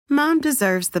Mom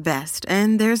deserves the best,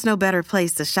 and there's no better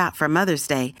place to shop for Mother's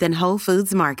Day than Whole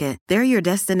Foods Market. They're your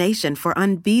destination for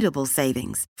unbeatable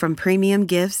savings, from premium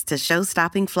gifts to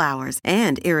show-stopping flowers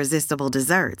and irresistible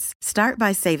desserts. Start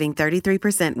by saving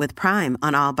 33% with Prime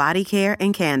on all body care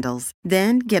and candles.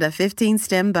 Then get a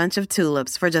 15-stem bunch of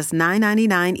tulips for just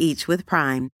 $9.99 each with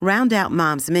Prime. Round out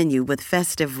Mom's menu with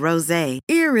festive rosé,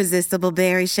 irresistible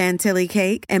berry chantilly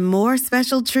cake, and more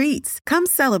special treats. Come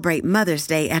celebrate Mother's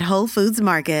Day at Whole Foods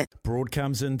Market. Broad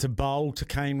comes into bowl to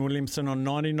Kane Williamson on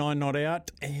 99 not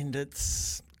out, and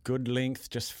it's good length,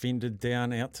 just fended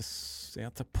down out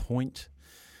to point.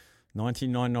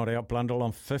 99 not out, Blundell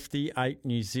on 58,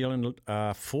 New Zealand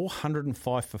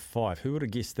 405 for 5. Who would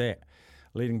have guessed that?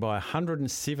 Leading by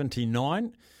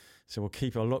 179. So we'll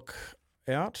keep a look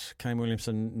out. Kane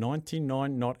Williamson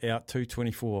 99 not out,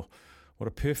 224. What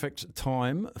a perfect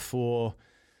time for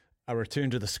a return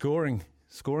to the scoring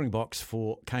box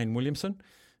for Kane Williamson.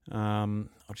 I'll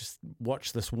just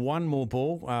watch this one more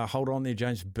ball. Hold on there,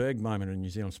 James. Big moment in New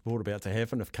Zealand sport about to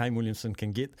happen. If Kane Williamson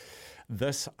can get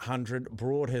this 100,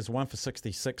 Broad has 1 for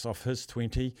 66 off his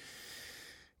 20.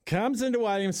 Comes into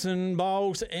Williamson,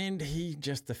 bowls, and he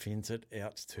just defends it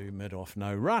out to mid-off,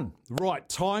 no run. Right,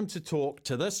 time to talk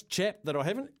to this chap that I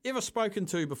haven't ever spoken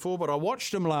to before, but I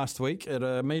watched him last week at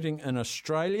a meeting in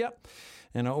Australia.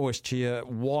 And I always cheer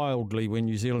wildly when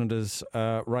New Zealanders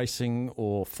are racing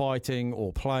or fighting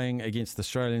or playing against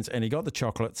Australians. And he got the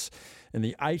chocolates in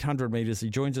the 800 metres. He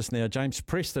joins us now, James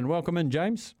Preston. Welcome in,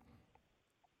 James.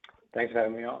 Thanks for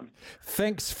having me on.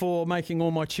 Thanks for making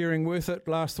all my cheering worth it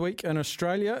last week in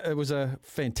Australia. It was a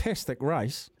fantastic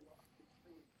race.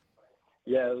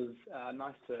 Yeah, it was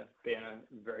nice to be in a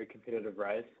very competitive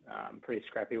race. Pretty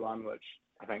scrappy one, which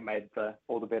I think made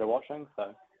all the better watching.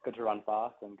 So good to run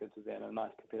fast and good to be in a nice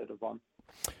competitive one.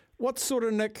 What sort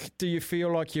of nick do you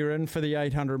feel like you're in for the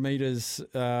 800 metres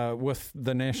with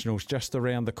the Nationals just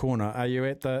around the corner? Are you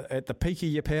at the peak of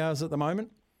your powers at the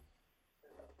moment?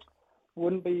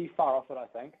 Wouldn't be far off it, I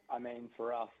think. I mean,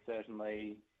 for us,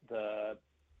 certainly the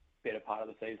better part of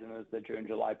the season is the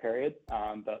June-July period.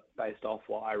 But based off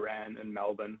what I ran in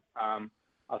Melbourne, I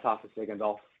was half a second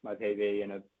off my PB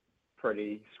in a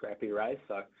pretty scrappy race.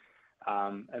 So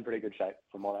in pretty good shape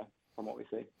from what we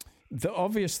see. The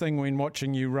obvious thing when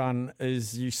watching you run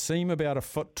is you seem about a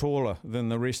foot taller than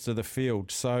the rest of the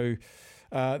field. So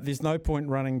there's no point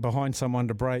running behind someone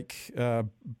to break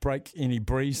any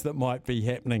breeze that might be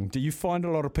happening. Do you find a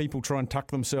lot of people try and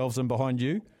tuck themselves in behind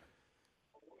you?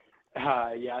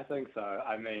 Yeah, I think so.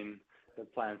 I mean, the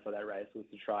plan for that race was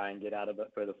to try and get out a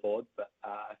bit further forward, but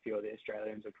a few of the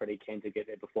Australians are pretty keen to get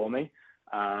there before me.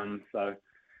 So,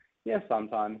 yeah,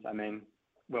 sometimes. I mean,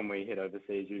 when we head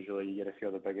overseas, usually you get a few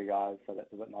of the bigger guys, so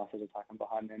that's a bit nicer to tuck them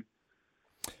behind them.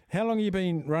 How long have you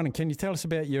been running? Can you tell us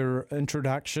about your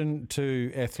introduction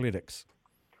to athletics?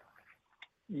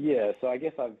 Yeah, so I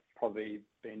guess I've probably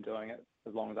been doing it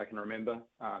as long as I can remember.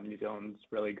 New Zealand's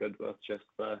really good with just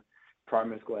the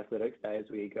primary school athletics days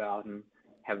where you go out and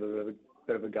have a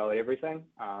bit of a go at everything.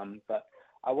 But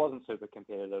I wasn't super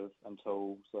competitive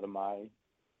until sort of my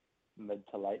mid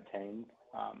to late teens.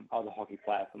 I was a hockey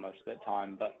player for most of that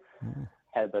time, but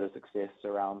had a bit of success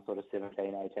around sort of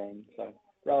 17, 18. So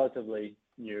relatively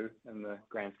new in the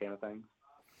grand scheme of things.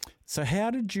 So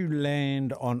how did you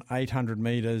land on 800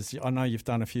 metres? I know you've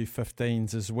done a few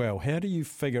 15s as well. How do you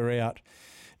figure out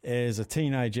as a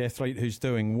teenage athlete who's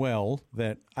doing well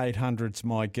that 800's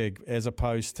my gig as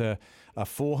opposed to a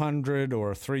 400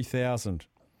 or a 3,000?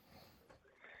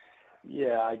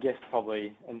 Yeah, I guess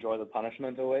probably enjoy the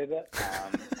punishment a wee bit.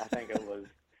 I think it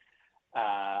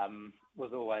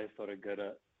was always sort of good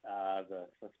at the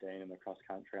 15 and the cross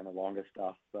country and the longer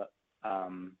stuff, but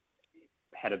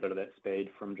had a bit of that speed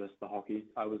from just the hockey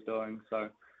I was doing. So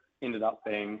ended up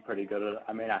being pretty good at it.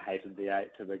 I mean, I hated the 8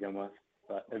 to begin with,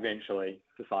 but eventually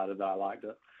decided that I liked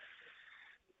it.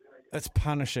 It's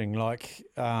punishing. Like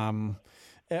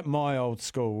at my old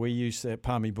school, we used to, at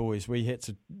Palmy Boys, we had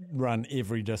to run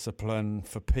every discipline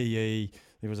for PE.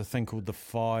 There was a thing called the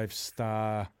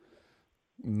 5-star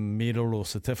medal or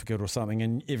certificate or something,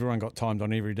 and everyone got timed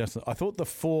on every distance. I thought the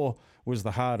 4 was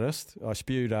the hardest. I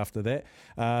spewed after that.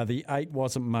 The 8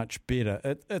 wasn't much better.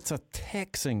 It's a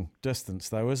taxing distance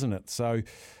though, isn't it? So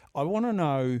I want to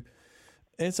know,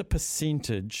 as a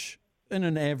percentage in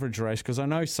an average race, because I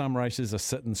know some races are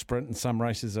sit and sprint and some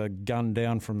races are gunned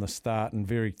down from the start and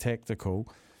very tactical.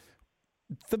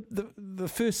 The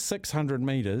first 600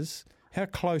 metres, how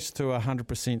close to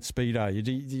 100% speed are you?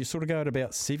 Do you sort of go at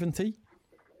about 70?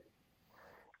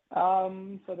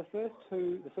 So the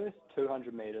first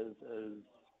 200 meters is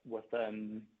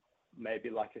within maybe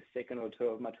like a second or two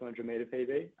of my 200 meter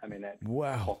PB. I mean, that's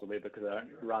Wow. possibly because I don't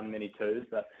run many twos,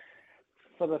 but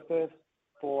for the first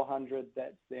 400,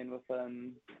 that's then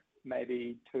within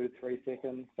maybe 2-3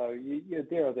 seconds. So you're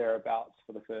there or thereabouts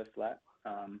for the first lap.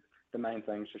 The main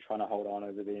thing is just trying to hold on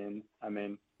over the end. I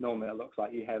mean, normally it looks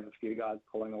like you have a few guys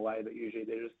pulling away, but usually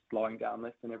they're just slowing down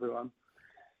less than everyone.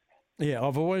 Yeah,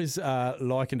 I've always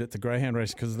likened it to greyhound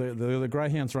race because the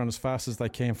greyhounds run as fast as they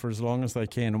can for as long as they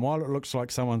can. And while it looks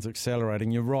like someone's accelerating,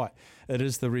 you're right, it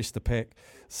is the rest of the pack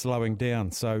slowing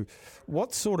down. So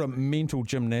what sort of mental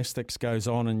gymnastics goes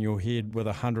on in your head with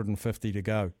 150 to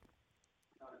go?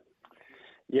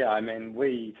 Yeah, I mean,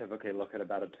 we typically look at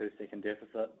about a 2-second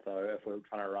deficit. So if we're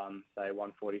trying to run, say,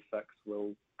 146,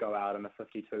 we'll go out in a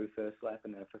 52 first lap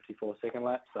and then a 54 second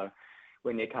lap. So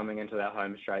when you're coming into that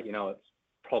home straight, you know it's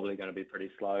probably going to be pretty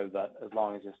slow, but as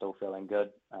long as you're still feeling good,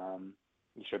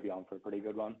 you should be on for a pretty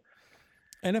good one.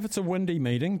 And if it's a windy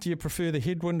meeting, do you prefer the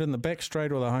headwind in the back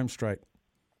straight or the home straight?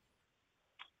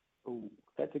 Ooh,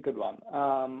 that's a good one.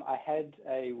 I had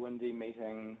a windy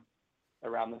meeting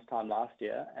around this time last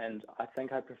year, and I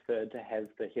think I preferred to have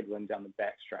the headwind down the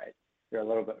back straight. You're a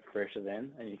little bit fresher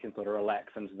then, and you can sort of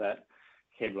relax into that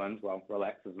headwind. Well,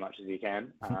 relax as much as you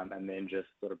can, and then just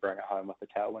sort of bring it home with the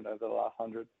tailwind over the last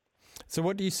 100. So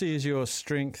what do you see as your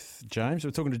strength, James? We're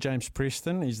talking to James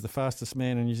Preston. He's the fastest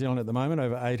man in New Zealand at the moment,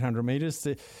 over 800 metres.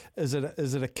 Is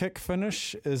it a kick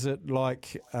finish? Is it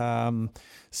like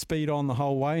speed on the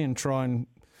whole way and try and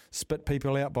spit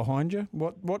people out behind you?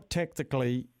 What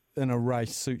tactically in a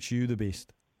race suits you the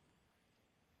best?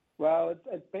 Well,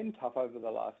 it's been tough over the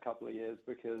last couple of years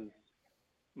because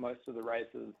most of the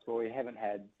races, well, we haven't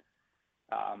had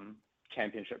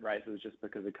championship races just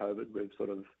because of COVID. We've sort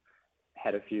of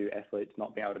had a few athletes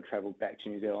not be able to travel back to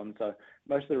New Zealand. So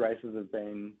most of the races have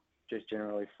been just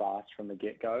generally fast from the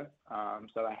get-go.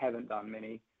 So I haven't done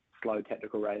many slow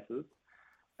tactical races.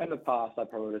 In the past, I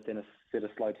probably would have set a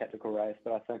slow tactical race,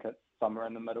 but I think it's somewhere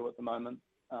in the middle at the moment.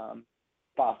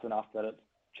 Fast enough that it's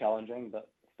challenging, but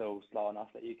still slow enough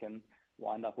that you can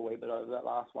wind up a wee bit over that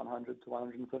last 100 to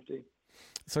 150.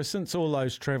 So since all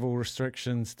those travel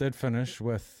restrictions did finish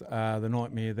with the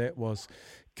nightmare that was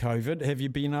COVID, have you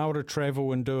been able to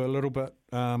travel and do a little bit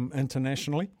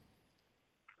internationally?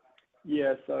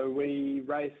 Yeah, so we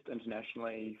raced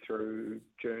internationally through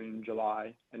June,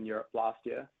 July in Europe last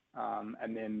year.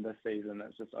 And then this season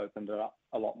it's just opened it up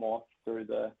a lot more through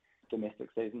the domestic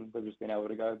season. We've just been able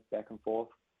to go back and forth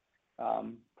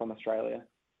from Australia,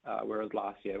 whereas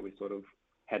last year we sort of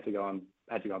had to go and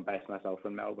base myself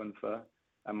in Melbourne for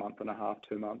a month and a half,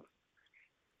 2 months.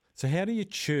 So how do you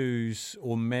choose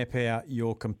or map out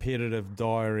your competitive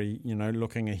diary,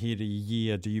 looking ahead a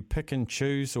year? Do you pick and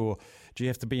choose, or do you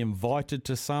have to be invited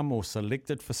to some or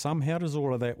selected for some? How does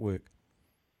all of that work?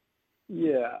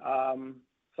 Yeah,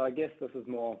 so I guess this is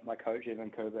more my coach,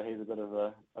 Evan Cooper. He's a bit of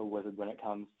a wizard when it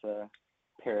comes to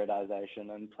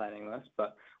periodization and planning this,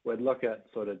 but we'd look at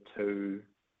sort of two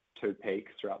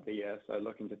peaks throughout the year. So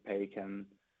looking to peak in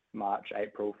March,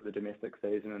 April for the domestic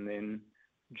season, and then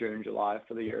June, July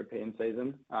for the European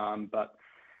season. But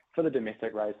for the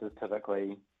domestic races,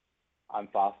 typically I'm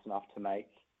fast enough to make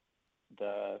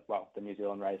the New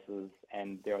Zealand races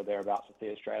and there or thereabouts with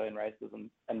the Australian races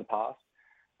in the past.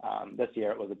 This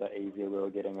year it was a bit easier. We were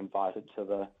getting invited to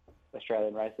the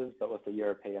Australian races, but with the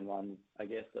European ones, I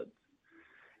guess it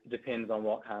depends on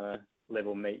what kind of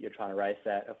level meet you're trying to race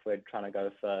at. If we're trying to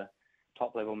go for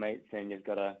top level meets, then you've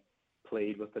got to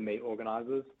plead with the meet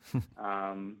organisers.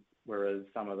 Whereas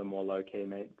some of the more low-key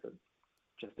meets, it's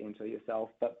just enter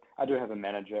yourself. But I do have a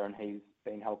manager, and he's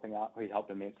been helping out. He's helped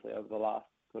immensely over the last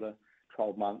sort of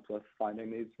 12 months with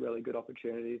finding these really good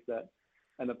opportunities that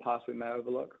in the past we may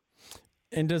overlook.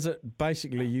 And does it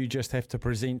basically you just have to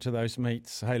present to those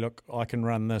meets, hey, look, I can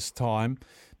run this time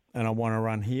and I want to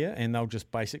run here, and they'll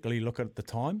just basically look at the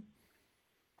time?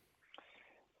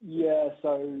 Yeah,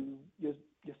 so you're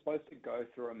supposed to go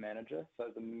through a manager. So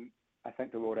I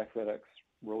think the World Athletics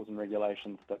rules and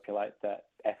regulations stipulate that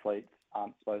athletes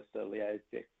aren't supposed to liaise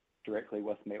directly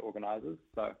with meet organisers.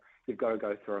 So you've got to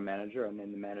go through a manager, and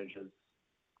then the manager's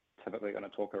typically going to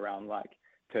talk around like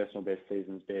personal best,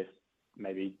 season's best,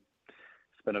 maybe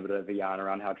spin a bit of a yarn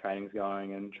around how training's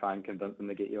going and try and convince them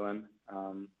to get you in.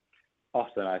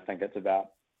 Often I think it's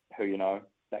about who you know,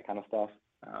 that kind of stuff.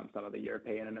 Some of the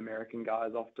European and American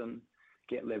guys often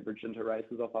get leveraged into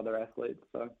races off other athletes.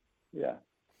 So, yeah.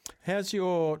 How's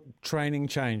your training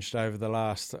changed over the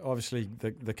last, obviously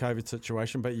the COVID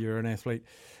situation, but you're an athlete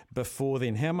before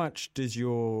then. How much does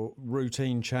your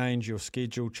routine change, your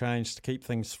schedule change to keep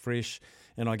things fresh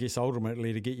and I guess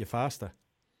ultimately to get you faster?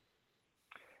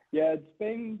 Yeah, it's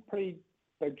been pretty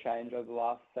big change over the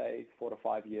last, say, 4 to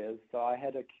 5 years. So I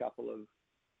had a couple of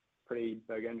pretty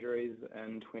big injuries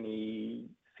in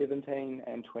 2017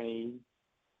 and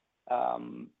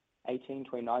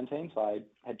 2019. So I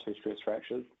had 2 stress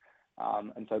fractures.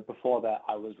 And so before that,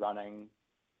 I was running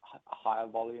a higher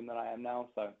volume than I am now.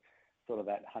 So sort of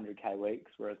that 100K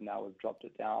weeks, whereas now we've dropped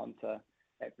it down to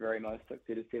at very most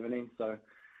 60 to 70. So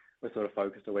we're sort of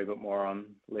focused a wee bit more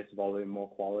on less volume, more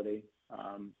quality.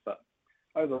 But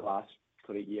over the last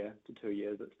sort of year to 2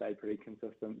 years, it stayed pretty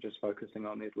consistent, just focusing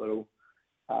on these little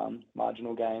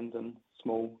marginal gains and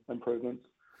small improvements.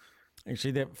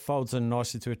 Actually, that folds in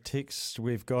nicely to a text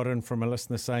we've got in from a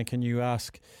listener saying, can you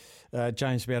ask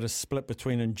James about a split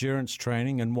between endurance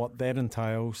training and what that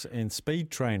entails and speed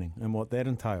training and what that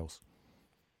entails?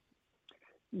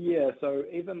 Yeah, so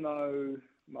even though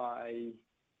my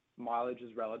mileage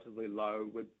is relatively low,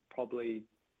 we'd probably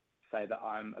say that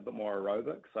I'm a bit more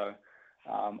aerobic. So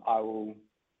I will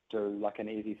do like an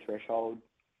easy threshold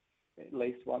at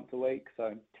least once a week,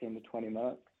 so 10 to 20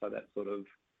 minutes. So that's sort of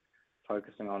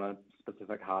focusing on a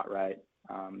specific heart rate,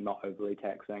 not overly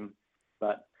taxing.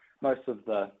 But most of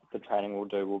the training we'll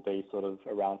do will be sort of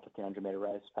around 1500 meter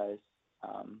race pace.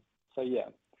 So yeah,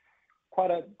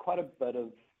 quite a bit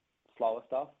of slower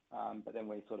stuff, but then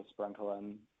we sort of sprinkle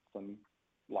in some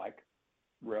like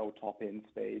real top end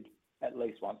speed at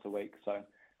least once a week. So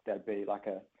that'd be like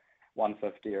a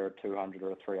 150 or a 200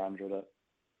 or a 300 at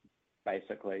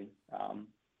basically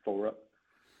full rip.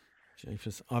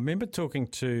 Jeepers. I remember talking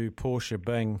to Portia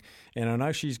Bing, and I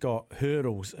know she's got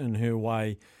hurdles in her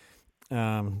way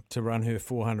to run her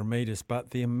 400 metres,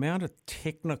 but the amount of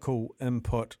technical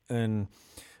input in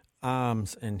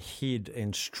arms and head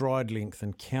and stride length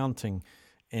and counting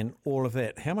and all of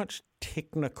that, how much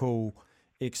technical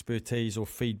expertise or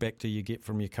feedback do you get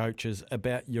from your coaches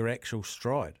about your actual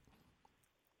stride?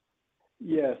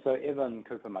 Yeah, so Evan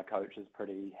Cooper, my coach, is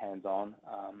pretty hands-on.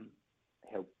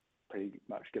 He'll pretty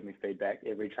much give me feedback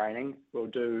every training. We'll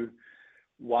do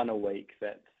one a week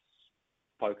that's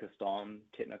focused on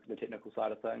the technical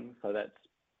side of things. So that's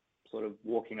sort of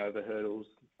walking over hurdles,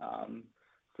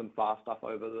 some fast stuff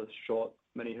over the short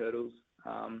mini hurdles.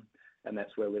 And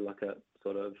that's where we look at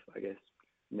sort of, I guess,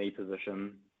 knee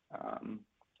position,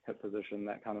 hip position,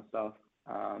 that kind of stuff.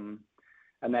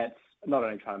 And that's not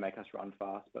only trying to make us run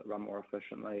fast, but run more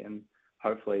efficiently and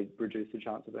hopefully reduce the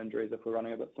chance of injuries if we're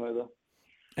running a bit smoother.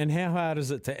 And how hard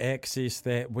is it to access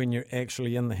that when you're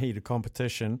actually in the heat of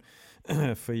competition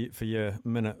for your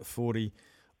minute 40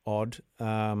 odd?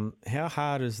 How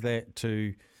hard is that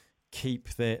to keep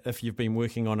that if you've been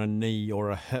working on a knee or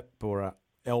a hip or a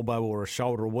elbow or a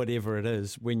shoulder or whatever it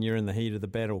is when you're in the heat of the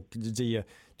battle? Do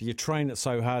you train it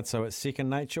so hard so it's second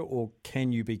nature, or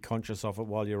can you be conscious of it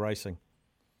while you're racing?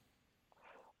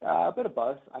 A bit of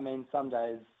both. I mean, some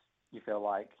days you feel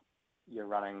like you're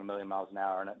running a million miles an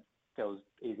hour and it feels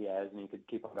easy as, and you could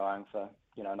keep on going for,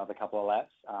 another couple of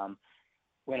laps.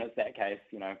 When it's that case,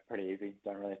 pretty easy.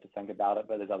 Don't really have to think about it.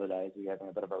 But there's other days where you're having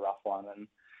a bit of a rough one and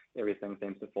everything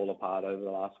seems to fall apart over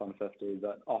the last 150.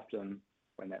 But often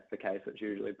when that's the case, it's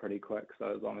usually pretty quick.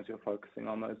 So as long as you're focusing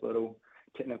on those little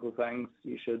technical things,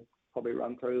 you should probably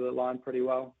run through the line pretty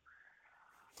well.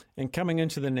 And coming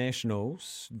into the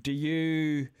Nationals, do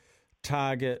you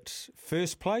target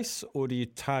first place or do you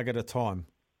target a time?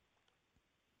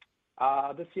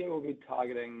 This year we'll be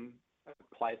targeting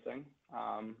placing.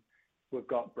 We've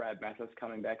got Brad Mathis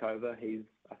coming back over. He's,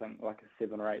 I think, like a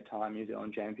 7 or 8 time New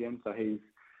Zealand champion. So he's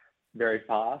very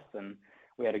fast, and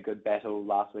we had a good battle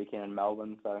last weekend in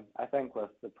Melbourne. So I think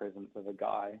with the presence of a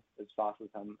guy as fast as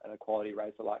him and a quality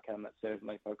racer like him, it's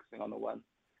certainly focusing on the win.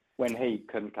 When he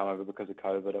couldn't come over because of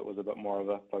COVID, it was a bit more of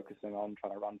a focusing on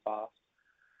trying to run fast.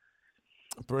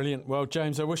 Brilliant. Well,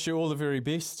 James, I wish you all the very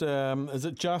best. Is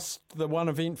it just the one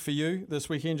event for you this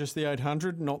weekend, just the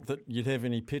 800? Not that you'd have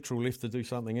any petrol left to do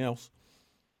something else.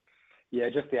 Yeah,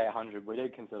 just the 800. We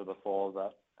did consider before,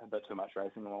 but a bit too much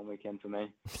racing in one weekend for me.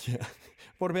 Yeah.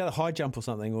 What about a high jump or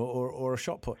something, or a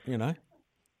shot put, I'd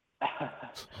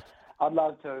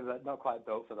love to, but not quite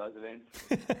built for those events.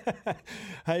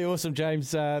 Hey, awesome,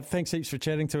 James. Thanks heaps for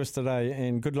chatting to us today,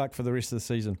 and good luck for the rest of the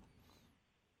season.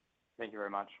 Thank you very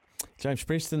much. James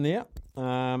Preston there.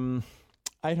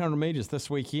 800 metres this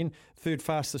weekend. Third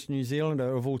fastest New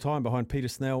Zealander of all time behind Peter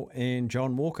Snell and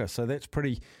John Walker. So that's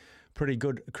pretty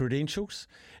good credentials.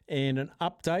 And an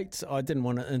update, I didn't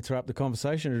want to interrupt the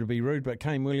conversation, it would be rude, but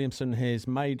Kane Williamson has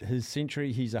made his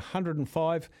century. He's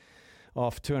 105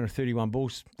 off 231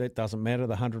 bulls. That doesn't matter,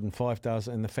 the 105 does,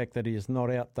 and the fact that he is not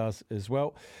out does as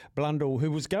well. Blundell,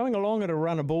 who was going along at a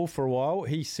run a ball for a while,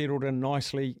 he settled in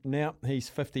nicely. Now he's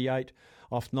 58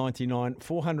 off 99,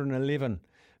 411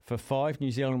 for 5.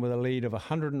 New Zealand with a lead of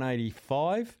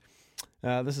 185.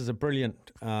 This is a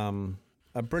brilliant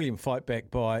fight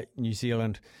back by New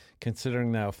Zealand,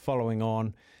 considering they were following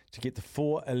on to get the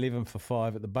 4.11 for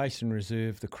 5 at the Basin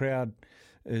Reserve. The crowd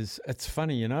it's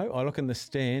funny, you know. I look in the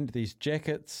stand, these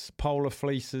jackets, polar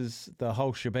fleeces, the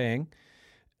whole shebang,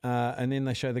 and then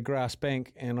they show the grass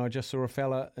bank, and I just saw a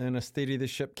fella in a Steady the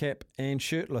Ship cap and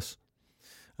shirtless,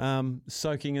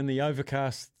 soaking in the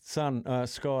overcast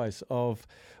skies of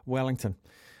Wellington.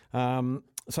 So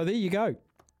there you go.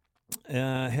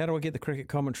 How do I get the cricket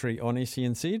commentary on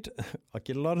SENZ? I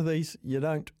get a lot of these. You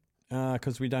don't,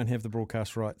 because we don't have the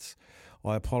broadcast rights.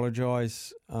 I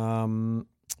apologise.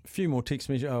 A few more text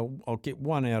messages. I'll get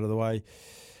one out of the way.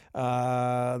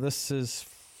 This is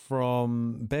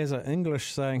from Bazza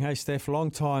English saying, "Hey, Steph,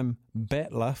 long-time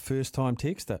battler, first-time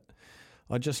texter.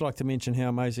 I'd just like to mention how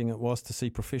amazing it was to see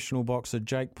professional boxer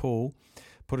Jake Paul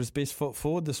put his best foot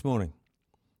forward this morning.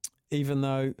 Even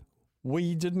though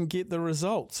we didn't get the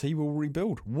results, he will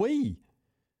rebuild." We.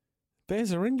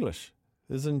 Bazza English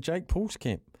is in Jake Paul's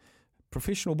camp.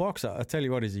 Professional boxer. I tell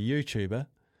you what, he's a YouTuber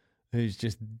who's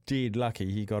just dead lucky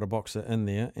he got a boxer in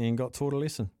there and got taught a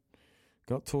lesson.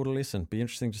 Be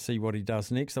interesting to see what he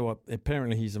does next. So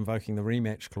apparently he's invoking the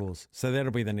rematch clause. So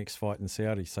that'll be the next fight in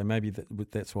Saudi. So maybe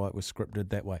that's why it was scripted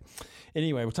that way.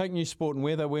 Anyway, we'll take news, sport and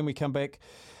weather. When we come back,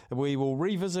 we will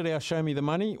revisit our Show Me the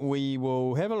Money. We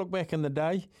will have a look back in the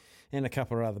day and a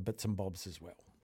couple of other bits and bobs as well.